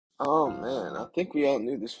Oh man, I think we all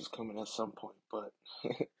knew this was coming at some point, but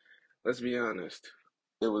let's be honest.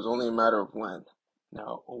 It was only a matter of when.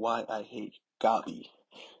 Now, why I hate Gabi.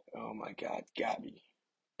 Oh my God, Gabi.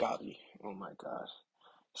 Gabi. Oh my God.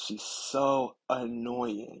 She's so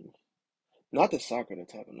annoying. Not that Sakura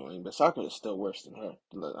type annoying, but Sakura is still worse than her.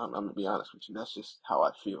 I'm gonna be honest with you. That's just how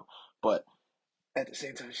I feel. But at the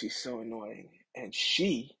same time, she's so annoying. And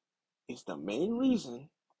she is the main reason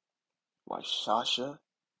why Sasha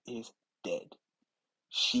is dead.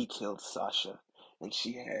 She killed Sasha, and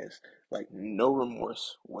she has like no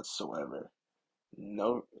remorse whatsoever.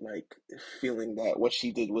 No, like feeling that what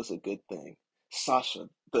she did was a good thing. Sasha,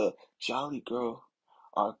 the jolly girl,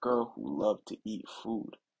 our girl who loved to eat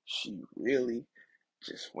food, she really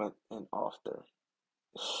just went and offed her.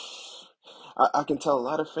 I can tell a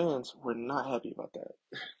lot of fans were not happy about that.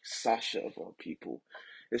 Sasha of all people.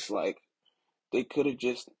 It's like they could have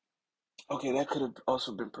just okay, that could have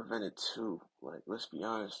also been prevented too. Like, let's be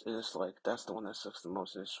honest. And it's like that's the one that sucks the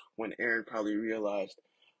most. Is when Aaron probably realized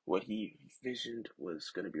what he visioned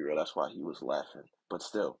was gonna be real. That's why he was laughing. But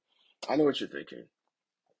still, I know what you're thinking.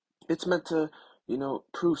 It's meant to,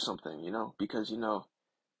 prove something, because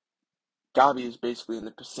Gabi is basically in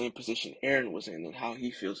the same position Aaron was in and how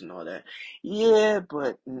he feels and all that. Yeah,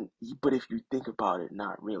 but if you think about it,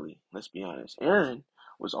 not really. Let's be honest. Aaron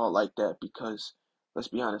was all like that because let's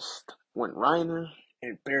be honest, when Reiner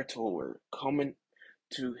and Bertolt were coming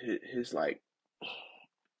to his like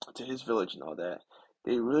to his village and all that,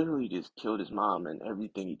 they literally just killed his mom and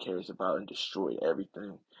everything he cares about and destroyed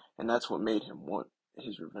everything. And that's what made him want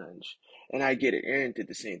his revenge. And I get it, Aaron did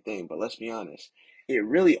the same thing, but let's be honest, it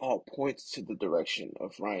really all points to the direction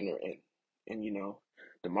of Reiner and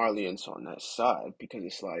the Marlians on that side because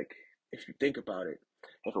it's like if you think about it,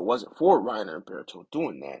 if it wasn't for Reiner and Bertolt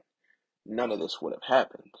doing that, none of this would have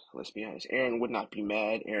happened. Let's be honest. Aaron would not be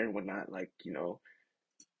mad. Aaron would not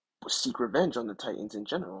seek revenge on the Titans in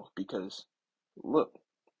general because look,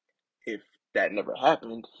 if that never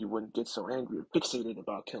happened, he wouldn't get so angry or fixated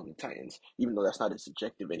about killing the Titans, even though that's not his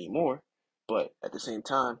objective anymore. But at the same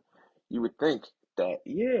time, you would think that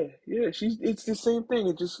yeah, she's it's the same thing.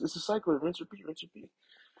 It's a cycle of rinse repeat, rinse repeat.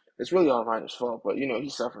 It's really all Reiner's fault, but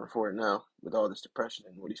he's suffering for it now with all this depression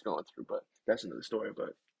and what he's going through. But that's another story.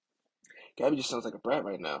 But Gabby just sounds like a brat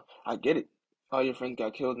right now. I get it. All your friends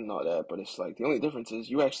got killed and all that, but it's like the only difference is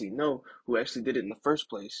you actually know who actually did it in the first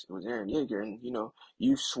place. It was Aaron Yeager, and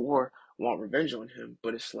you swore want revenge on him,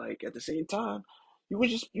 but it's like at the same time, you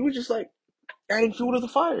were just like adding fuel to the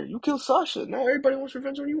fire. You killed Sasha. Now everybody wants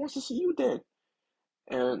revenge on you, wants to see you dead.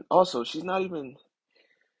 And also, she's not even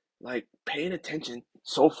like paying attention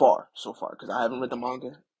so far, because I haven't read the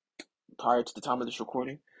manga prior to the time of this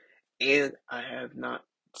recording. And I have not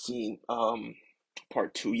seen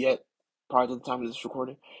part two yet prior to the time of this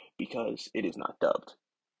recording because it is not dubbed.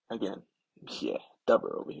 Again, yeah,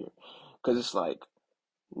 dubber over here. Because it's like,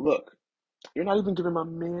 look, you're not even giving my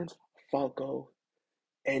man's Falco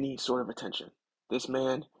any sort of attention. This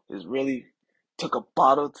man is really took a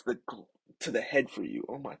bottle to the head for you.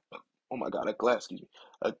 Oh my God, a glass, excuse me,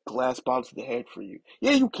 a glass bottle to the head for you.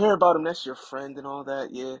 Yeah, you care about him. That's your friend and all that.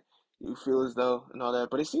 Yeah, you feel as though and all that.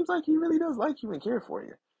 But it seems like he really does like you and care for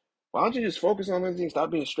you. Why don't you just focus on anything?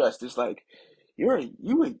 Stop being stressed. It's like you are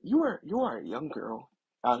a young girl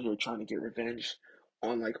out here trying to get revenge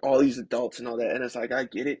on like all these adults and all that. And it's like I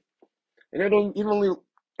get it. And I don't even only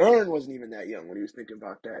Aaron wasn't even that young when he was thinking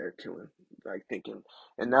about that or killing, like thinking.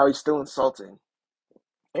 And now he's still insulting.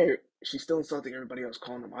 She's still insulting everybody else,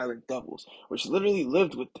 calling them island devils, which literally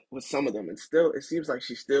lived with some of them, and still it seems like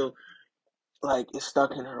she still like is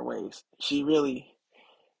stuck in her ways. She really,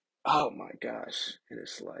 oh my gosh, and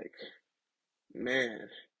it's like, man,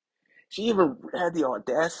 she even had the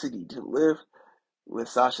audacity to live with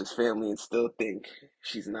Sasha's family and still think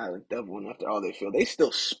she's an island devil. And after all they feel, they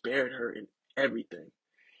still spared her in everything.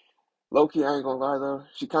 Loki, I ain't gonna lie though,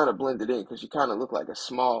 she kind of blended in because she kind of looked like a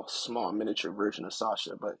small miniature version of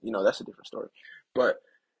Sasha. But that's a different story. But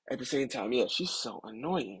at the same time, yeah, she's so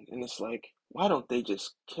annoying, and it's like, why don't they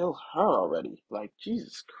just kill her already? Like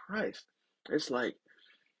Jesus Christ, it's like,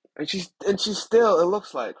 and she's still. It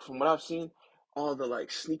looks like from what I've seen, all the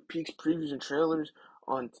like sneak peeks, previews, and trailers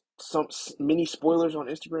on some mini spoilers on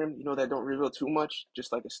Instagram. That don't reveal too much,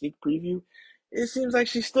 just like a sneak preview. It seems like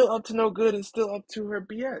she's still up to no good and still up to her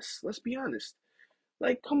BS. Let's be honest.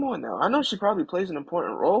 Like, come on now. I know she probably plays an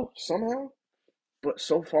important role somehow, but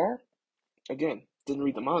so far, again, didn't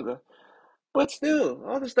read the manga. But still,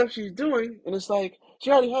 all the stuff she's doing, and it's like she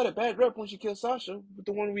already had a bad rep when she killed Sasha, with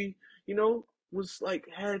the one we, was like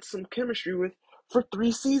had some chemistry with for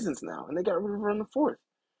 3 seasons now, and they got rid of her in the fourth.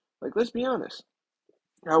 Like, let's be honest.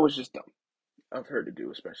 That was just dumb of her to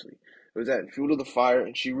do, especially. It was that fuel to the fire,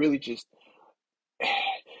 and she really just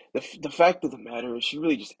the fact of the matter is she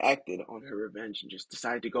really just acted on her revenge and just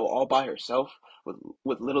decided to go all by herself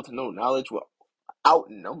with little to no knowledge, with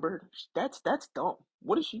outnumbered. That's dumb.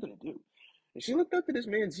 What is she gonna do? And she looked up to this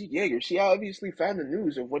man Zeke Yeager. She obviously found the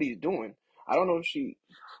news of what he's doing. I don't know if she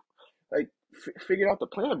like figured out the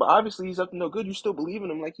plan, but obviously he's up to no good. You still believe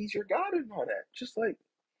in him like he's your god and all that, just like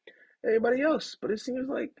everybody else. But it seems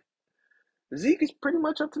like Zeke is pretty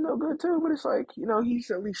much up to no good too. But it's like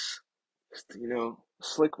he's at least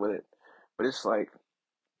slick with it. But it's like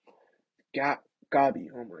Gabi.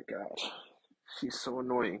 Oh my god, she's so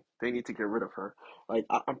annoying. They need to get rid of her. Like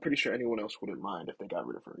I'm pretty sure anyone else wouldn't mind if they got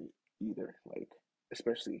rid of her either. Like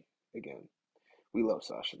especially again, we love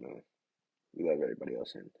Sasha, man. We love everybody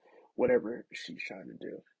else and whatever she's trying to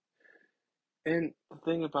do. And the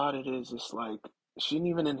thing about it is, it's like she didn't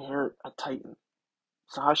even inherit a Titan.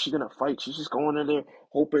 So how's she gonna fight? She's just going in there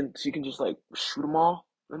hoping she can just like shoot them all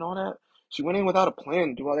and all that. She went in without a plan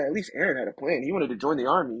to do all that. At least Aaron had a plan. He wanted to join the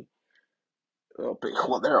army,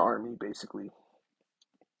 well, their army basically,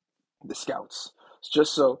 the scouts,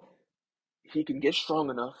 just so he can get strong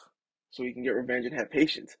enough so he can get revenge and have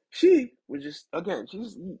patience. She was just again,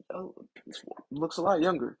 she's uh, looks a lot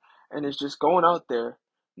younger and is just going out there,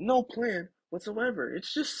 no plan whatsoever.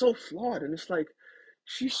 It's just so flawed, and it's like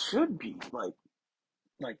she should be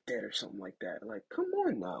like dead or something like that. Like, come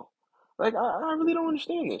on now. Like, I really don't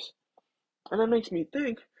understand this. And that makes me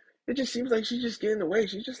think, it just seems like she's just getting away.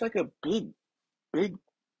 She's just like a big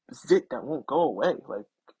zit that won't go away. Like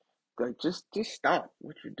just stop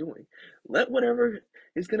what you're doing. Let whatever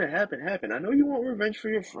is gonna happen. I know you want revenge for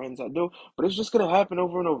your friends. I know, but it's just gonna happen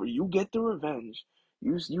over and over. You get the revenge.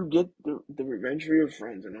 You get the revenge for your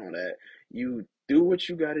friends and all that. You do what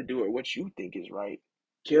you gotta do or what you think is right.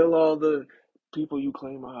 Kill all the people you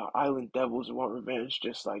claim are island devils and want revenge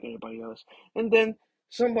just like everybody else. And then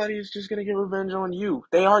somebody is just gonna get revenge on you.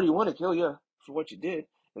 They already want to kill you for what you did,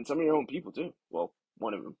 and some of your own people too. Well,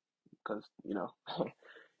 one of them, because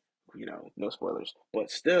no spoilers. But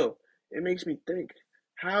still, it makes me think,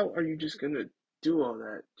 how are you just gonna do all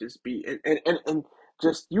that? Just be and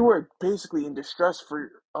just you were basically in distress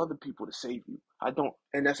for other people to save you. I don't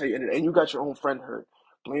and that's how you ended and you got your own friend hurt,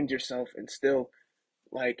 blamed yourself and still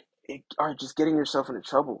like it are just getting yourself into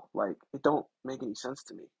trouble. Like it don't make any sense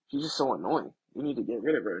to me. She's just so annoying. You need to get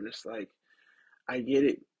rid of her and it's like I get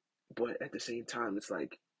it, but at the same time, it's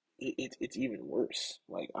like it's even worse.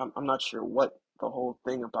 Like I'm not sure what the whole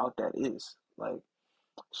thing about that is. Like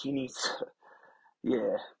she needs,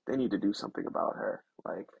 yeah, they need to do something about her.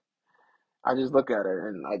 Like I just look at her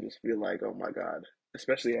and I just feel like, oh my God.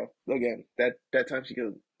 Especially again that time she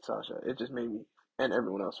killed Sasha, it just made me and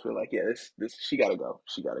everyone else feel like, yeah, this she gotta go.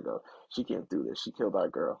 She gotta go. She can't do this. She killed our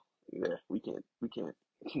girl. Yeah, we can't.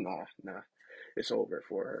 Nah. It's over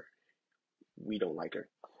for her. We don't like her.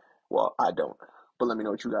 Well, I don't. But let me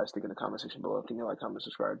know what you guys think in the comment section below. Can you like, comment,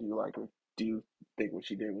 subscribe? Do you like her? Do you think what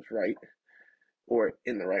she did was right? Or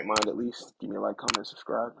in the right mind at least? Give me a like, comment,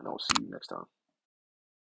 subscribe, and I'll see you next time.